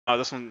Oh,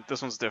 this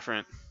one's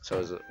different. So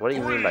is it, what do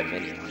you mean by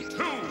mini?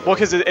 Well,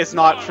 because it's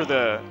not for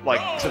the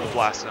to the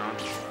blast zone.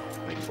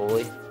 Like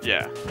fully?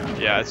 Yeah,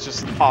 yeah. It's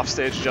just off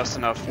stage just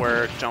enough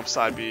where jump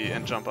side B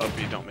and jump up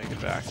B don't make it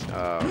back.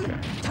 Oh, okay.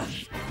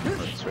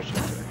 Let's switch it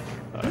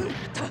to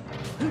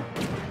it.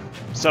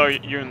 So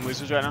you're in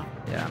losers right now?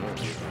 Yeah, I'm in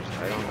losers.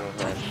 I don't know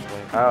if I have to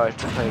play. Oh, I have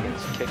to play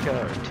against Kika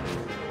or two.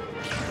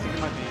 I think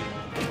it might be.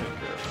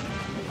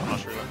 I'm not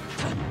sure.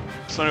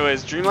 So,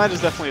 anyways, Dreamland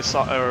is definitely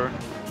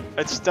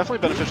it's definitely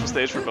a beneficial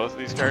stage for both of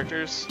these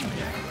characters,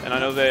 and I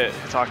know that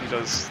Hitaku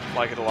does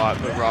like it a lot,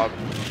 but Rob,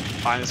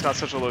 it's got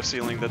such a low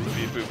ceiling that the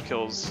V-boop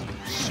kills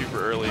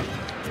super early.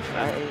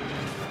 I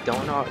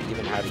don't know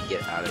even how to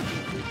get out of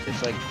V-boop.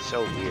 It's like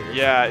so weird.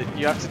 Yeah,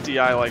 you have to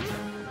DI like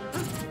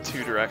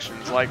two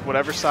directions. Like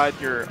whatever side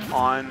you're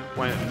on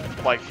when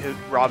like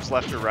Rob's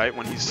left or right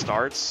when he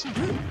starts,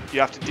 you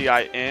have to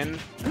DI in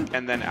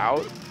and then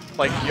out.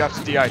 Like you have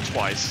to DI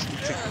twice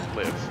to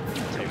live,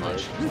 pretty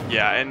much.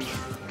 Yeah, and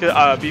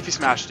Beefy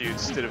Smash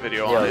Dudes did a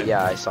video on it.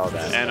 Yeah, I saw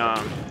that. And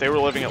they were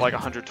living at like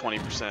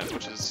 120%,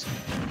 which is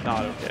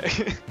not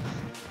okay.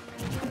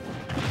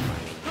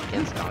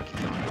 Against Donkey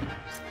Kong,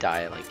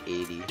 die at like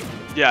 80.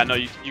 Yeah, no,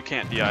 you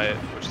can't DI it,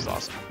 which is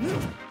awesome.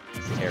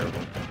 It's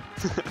terrible.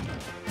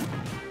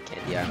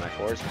 Can't DI my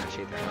forward smash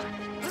either.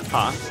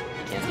 Huh?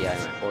 Can't DI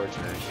my forward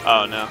smash.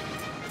 Oh no.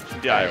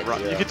 DI it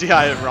wrong. You could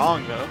DI it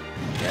wrong though.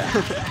 Yeah.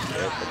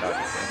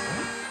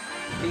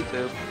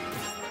 V-boop.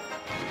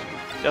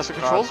 Yeah, so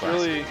Ctrl's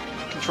really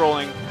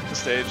controlling the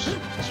stage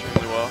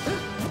extremely well.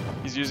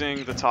 He's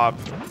using the top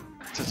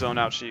to zone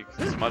out Sheik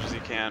as much as he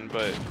can,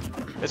 but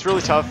it's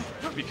really tough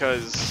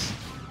because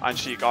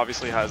Sheik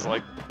obviously has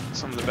like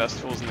some of the best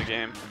tools in the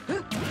game.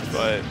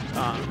 But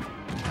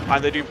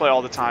they do play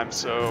all the time,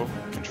 so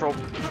Ctrl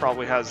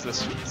probably has this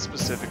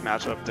specific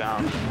matchup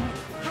down.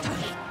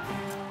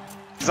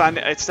 Because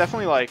it's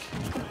definitely like,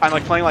 I'm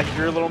like playing like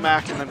your Little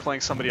Mac and then playing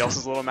somebody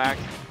else's Little Mac.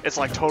 It's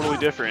like totally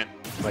different.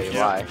 Wait,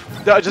 why?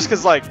 No, just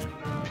because like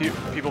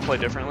people play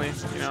differently,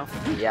 you know?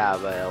 Yeah,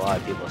 but a lot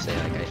of people say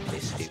like I play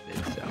stupid,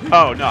 so.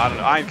 Oh, no, I don't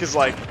know. Because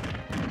like,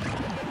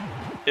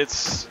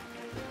 it's,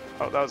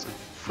 oh, that was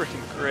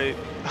freaking great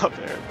up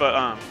there.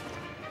 But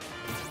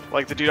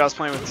like the dude I was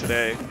playing with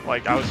today,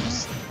 like I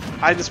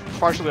just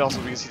partially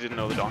also because he didn't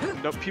know the Donkey.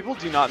 No, people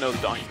do not know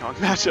the Donkey Kong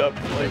matchup.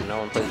 Like, no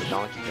one plays the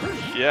Donkey Kong.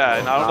 Yeah,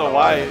 and I don't know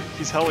why.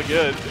 He's hella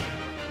good.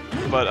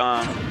 But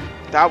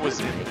that was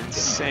an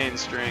insane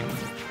string.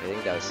 I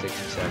think that was 6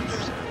 or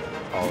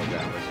 7%. All of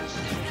that was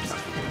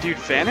just. Dude,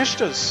 Vanish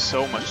does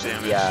so much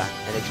damage. Yeah,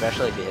 and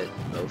especially if you hit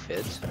both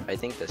hits. I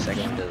think the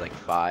second one does like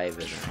 5,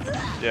 and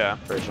the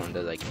first one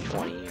does like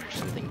 20 or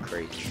something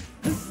crazy.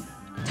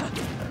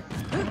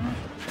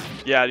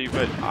 Yeah, dude,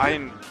 but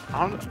I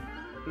don't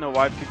know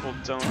why people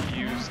don't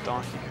use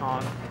Donkey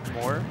Kong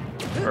more,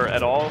 or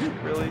at all,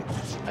 really.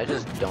 I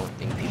just don't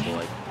think people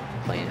like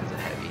playing as a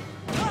heavy,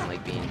 and,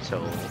 like being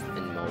so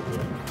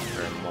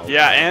immobile.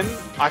 Yeah, and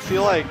I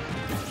feel like,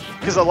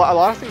 because a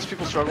lot of things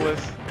people struggle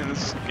with in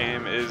this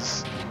game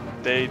is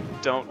they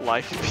don't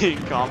like being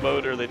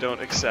comboed, or they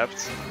don't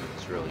accept.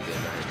 It's really good,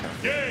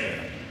 right?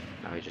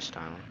 Now we just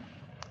style him.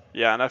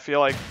 Yeah, and I feel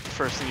like the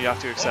first thing you have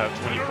to accept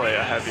when you play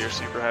a heavy or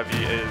super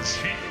heavy is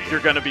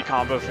you're gonna be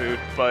combo food,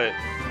 but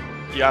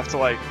you have to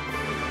like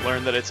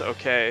learn that it's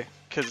okay,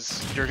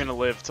 because you're gonna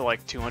live to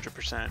like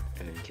 200%.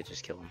 And then you can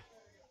just kill him.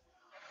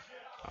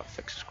 I'll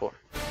fix the score.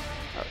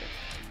 Okay.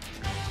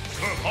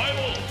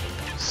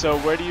 So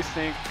where do you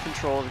think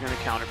Ctrl is gonna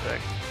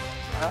counterpick?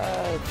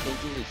 I think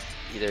he's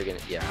either gonna,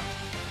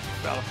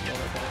 Battlefield.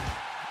 Okay.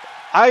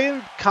 I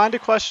am kind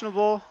of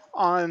questionable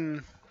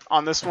on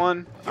this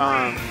one,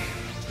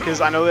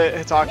 because I know that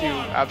Hitaku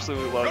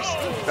absolutely loves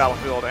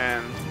Battlefield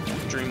and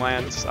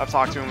Dreamland. I've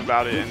talked to him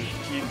about it, and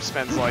he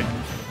spends like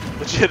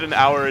legit an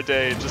hour a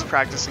day just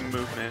practicing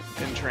movement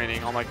and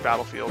training on like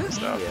Battlefield and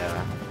stuff.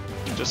 Yeah.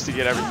 Just to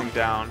get everything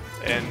down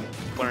and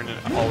learn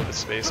all of the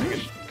spacing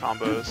and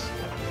combos.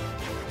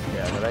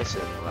 Yeah, but I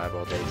sit in the lab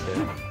all day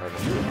too.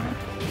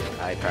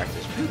 I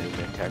practice my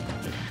movement tech,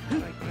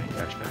 like when I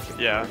catch back.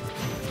 Yeah.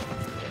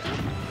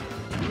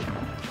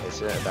 I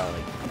sit about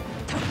like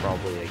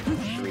probably like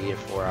 3 to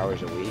 4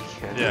 hours a week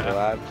in the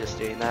lab just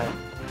doing that.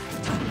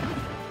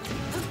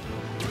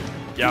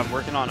 Yeah, I'm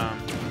working on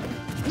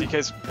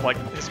DK's like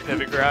his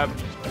pivot grab,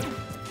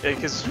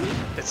 because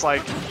it's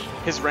like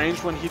his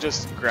range when he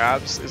just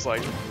grabs is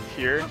like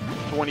here,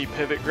 but when he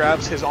pivot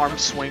grabs, his arm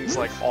swings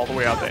like all the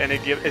way out there, and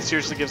it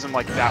seriously gives him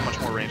like that much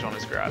more range on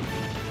his grab.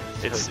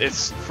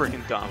 It's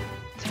freaking dumb.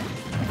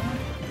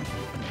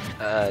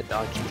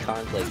 Donkey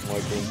Kong's like more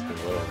games than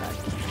Little Mac.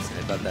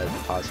 I thought that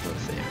was possible to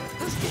say about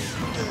this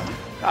game.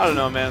 I don't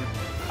know, man.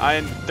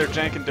 They're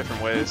jank in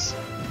different ways.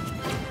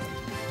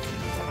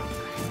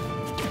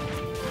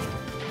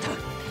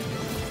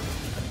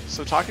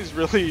 So Taku's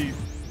really,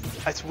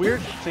 it's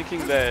weird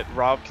thinking that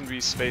Rob can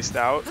be spaced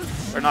out,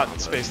 or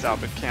not spaced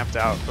out, but camped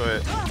out,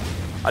 but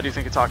I do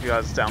think Hitaku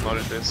has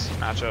downloaded this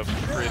matchup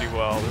pretty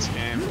well this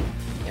game.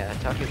 Yeah,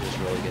 Hitaku's just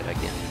really good at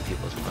getting in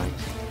people's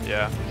flanks.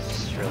 Yeah.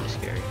 It's really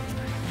scary.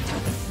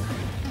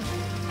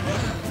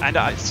 And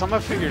something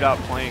I figured out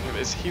playing him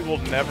is he will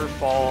never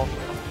fall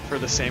for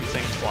the same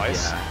thing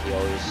twice. Yeah, he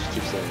always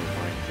keeps it in his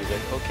mind. He's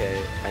like,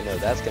 okay, I know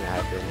that's gonna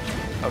happen.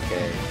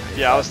 Okay.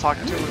 Yeah, I was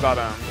talking to him about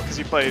because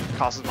he played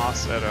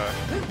Cosmos at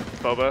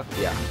Boba.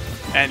 Yeah.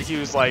 And he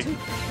was like,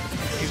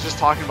 he was just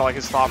talking about like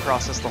his thought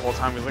process the whole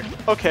time. He was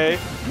like, okay,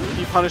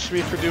 he punished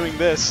me for doing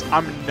this.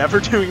 I'm never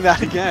doing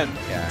that again.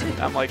 Yeah. And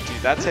I'm like,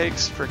 dude, that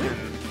takes freaking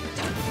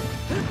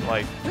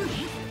like,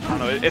 I don't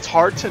know. It's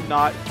hard to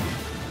not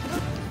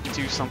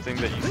do something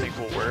that you think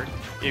will work,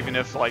 even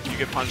if like you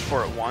get punished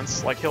for it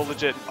once. Like he'll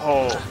legit.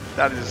 Oh,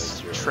 that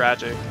is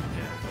tragic.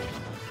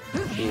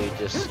 Yeah. He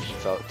just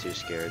felt too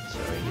scared, so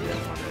he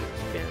didn't want to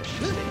finish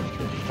the stage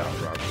because he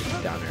thought Rob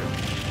was down there.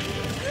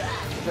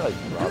 I feel like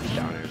Rob's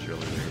down there is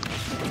really weird.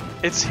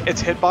 Its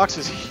hitbox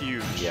is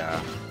huge. Yeah.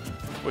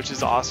 Which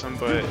is awesome,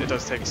 but it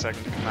does take a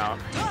second to come out.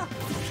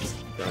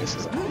 This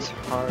is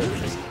hard.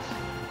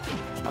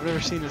 I've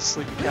never seen a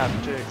sleepy cat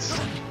in jigs.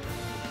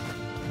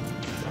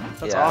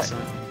 That's yeah,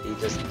 awesome. He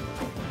just, I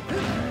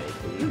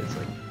believe it's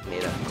like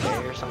made of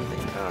clay or something.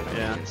 I don't know.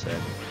 Yeah. What he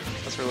said.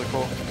 That's really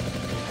cool.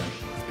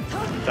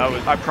 That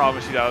was, I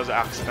promise you, that was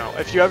accidental.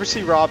 If you ever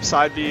see Rob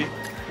side B,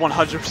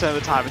 100% of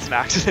the time it's an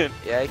accident.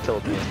 Yeah, he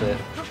killed me with it.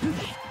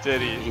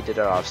 Did he? He did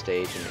it off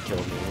stage and it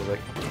killed me.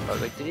 I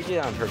was like, did he do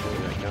that on purpose? He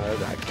was like, no, that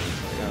was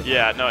accident. Like,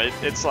 yeah, no,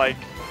 it's like,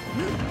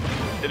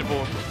 it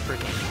will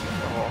freaking,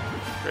 oh,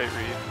 great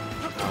read.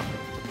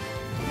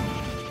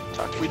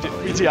 We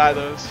DI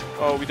those.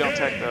 Oh, we don't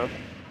tech though.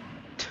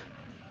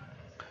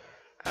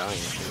 I don't even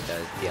think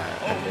that, yeah,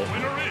 I did.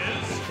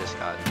 He just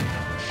got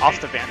off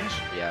the vanish?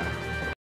 Yeah.